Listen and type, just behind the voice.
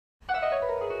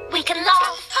We can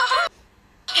laugh,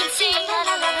 can sing,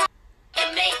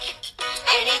 can make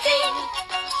anything.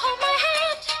 Hold my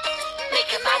hand, make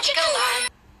a magical line.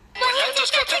 When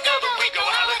letters get together, we go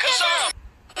alakazam.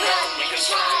 Run, we can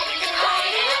slide, we can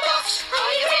hide in a box.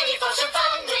 Are you ready for some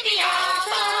fun with the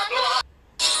ALPHABLOX?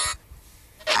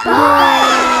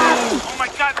 Oh my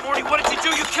God, Morty, what did you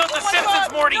do? You killed the Simpsons,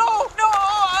 Morty! No,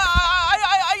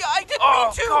 I didn't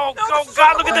mean to. Go,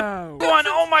 God, look at the one.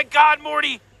 Oh my God,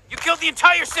 Morty. You killed the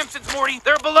entire Simpsons, Morty.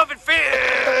 They're a beloved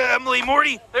family,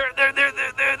 Morty. They're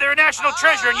a national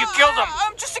treasure, and you killed them.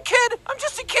 I'm just a kid. I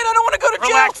don't want to go to jail.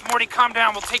 Relax, Morty, calm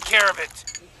down. We'll take care of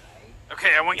it.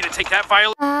 Okay, I want you to take that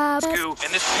violet goo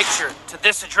and this picture to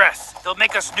this address. They'll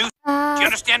make us new. Do you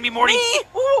understand me, Morty? Me?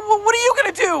 What are you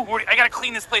gonna do? Morty, I gotta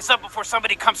clean this place up before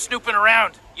somebody comes snooping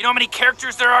around. You know how many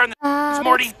characters there are in the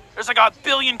Morty? There's like 1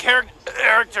 billion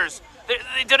characters.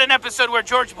 They did an episode where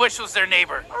George Bush was their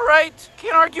neighbor. All right,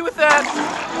 can't argue with that.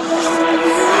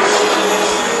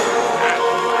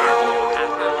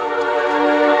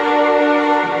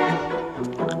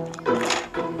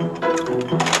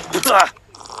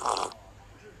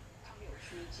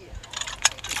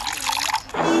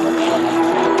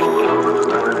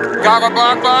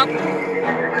 Goggle-bog-bog.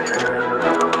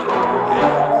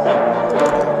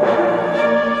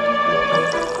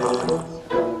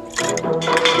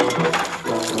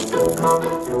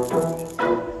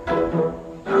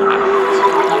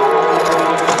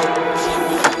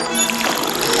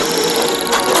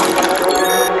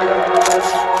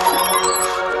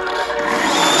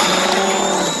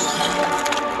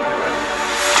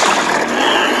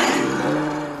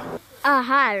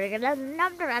 Hi, we're gonna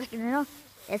number asking, you know.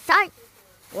 It's time.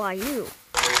 Who are you?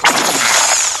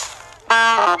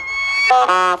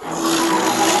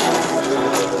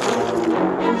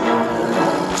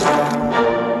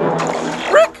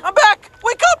 Rick, I'm back.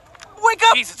 Wake up. Wake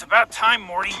up. Jeez, it's about time,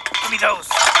 Morty. Give me those.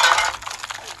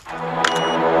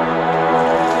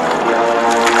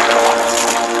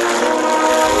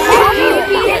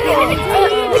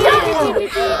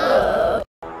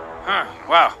 Huh,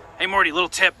 wow. Hey, Morty, little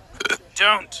tip.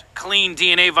 Don't clean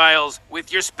DNA vials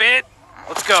with your spit.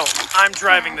 Let's go. I'm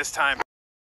driving this time.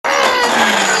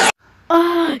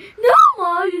 No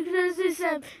more, you can just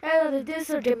say, this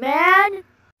is the man.